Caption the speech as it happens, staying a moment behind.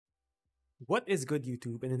What is good,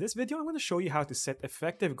 YouTube? And in this video, I want to show you how to set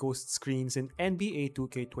effective ghost screens in NBA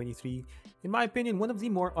 2K23. In my opinion, one of the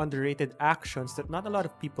more underrated actions that not a lot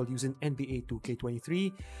of people use in NBA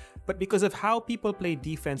 2K23, but because of how people play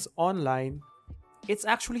defense online, it's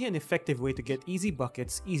actually an effective way to get easy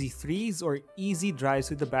buckets, easy threes, or easy drives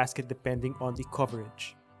to the basket depending on the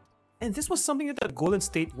coverage. And this was something that the Golden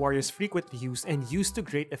State Warriors frequently used and used to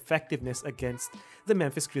great effectiveness against the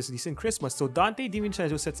Memphis Grizzlies in Christmas. So Donte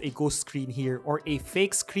DiVincenzo sets a ghost screen here, or a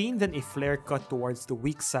fake screen, then a flare cut towards the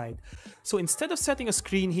weak side. So instead of setting a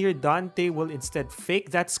screen here, Donte will instead fake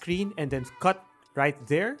that screen and then cut right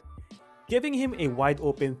there, giving him a wide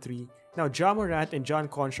open three. Now, Ja Morant and John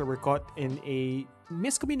Concha were caught in a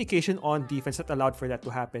miscommunication on defense that allowed for that to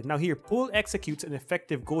happen. Now here, Poole executes an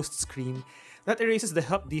effective ghost screen that erases the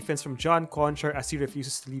help defense from John Concha as he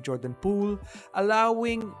refuses to leave Jordan Poole,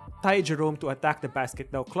 allowing Ty Jerome to attack the basket.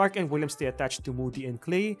 Now Clark and Williams stay attached to Moody and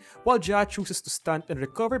Clay, while Ja chooses to stunt and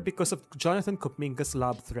recover because of Jonathan Kuminga's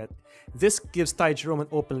lob threat. This gives Ty Jerome an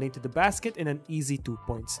open lane to the basket and an easy 2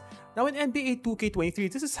 points. Now in NBA 2K23,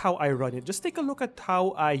 this is how I run it. Just take a look at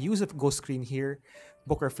how I use a ghost screen here.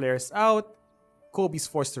 Booker flares out, Kobe's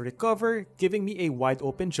forced to recover, giving me a wide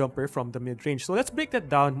open jumper from the mid-range. So let's break that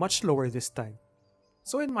down much slower this time.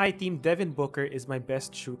 So in my team, Devin Booker is my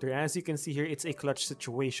best shooter. As you can see here, it's a clutch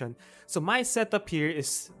situation. So my setup here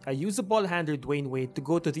is I use the ball handler Dwayne Wade to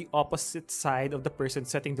go to the opposite side of the person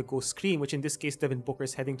setting the ghost screen, which in this case Devin Booker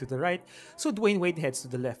is heading to the right, so Dwayne Wade heads to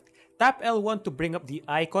the left. Tap L1 to bring up the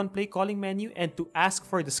icon play calling menu and to ask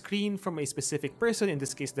for the screen from a specific person, in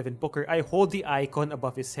this case Devin Booker. I hold the icon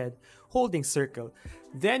above his head, holding circle.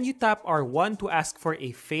 Then you tap R1 to ask for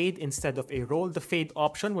a fade instead of a roll. The fade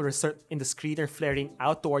option will result in the screener flaring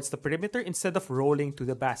out towards the perimeter instead of rolling to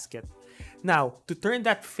the basket. Now, to turn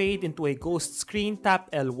that fade into a ghost screen,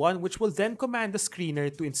 tap L1, which will then command the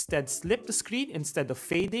screener to instead slip the screen instead of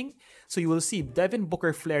fading. So you will see Devin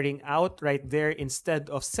Booker flaring out right there instead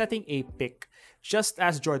of setting a pick, just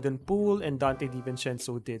as Jordan Poole and Donte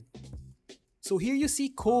DiVincenzo did. So here you see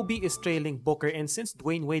Kobe is trailing Booker, and since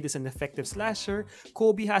Dwayne Wade is an effective slasher,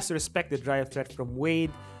 Kobe has to respect the drive threat from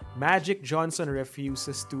Wade. Magic Johnson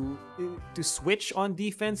refuses to switch on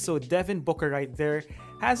defense, so Devin Booker right there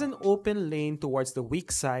has an open lane towards the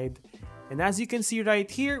weak side. And as you can see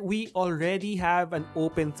right here, we already have an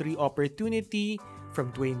open 3 opportunity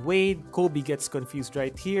from Dwayne Wade. Kobe gets confused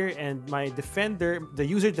right here, and my defender, the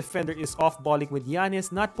user defender, is off-balling with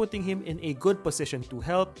Giannis, not putting him in a good position to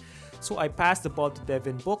help. So I pass the ball to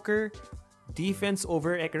Devin Booker. Defense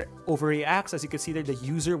overreacts. As you can see there, the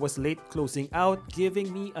user was late closing out,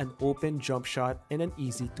 giving me an open jump shot and an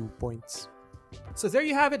easy 2 points. So there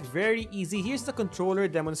you have it, very easy. Here's the controller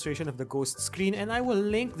demonstration of the ghost screen, and I will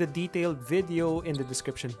link the detailed video in the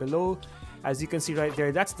description below. As you can see right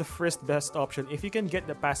there, that's the first best option. If you can get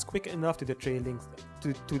the pass quick enough to the trailing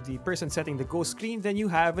to the person setting the ghost screen, then you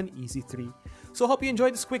have an easy 3. So hope you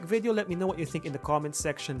enjoyed this quick video. Let me know what you think in the comments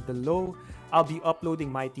section below. I'll be uploading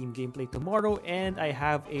my team gameplay tomorrow, and I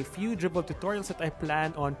have a few dribble tutorials that I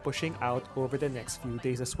plan on pushing out over the next few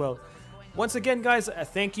days as well. Once again, guys,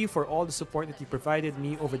 thank you for all the support that you provided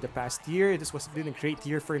me over the past year. This was been a great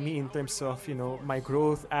year for me in terms of, my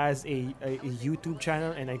growth as a YouTube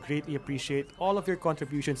channel, and I greatly appreciate all of your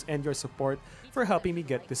contributions and your support for helping me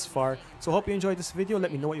get this far. So hope you enjoyed this video.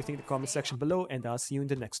 Let me know what you think in the comment section below, and I'll see you in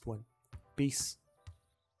the next one. Peace.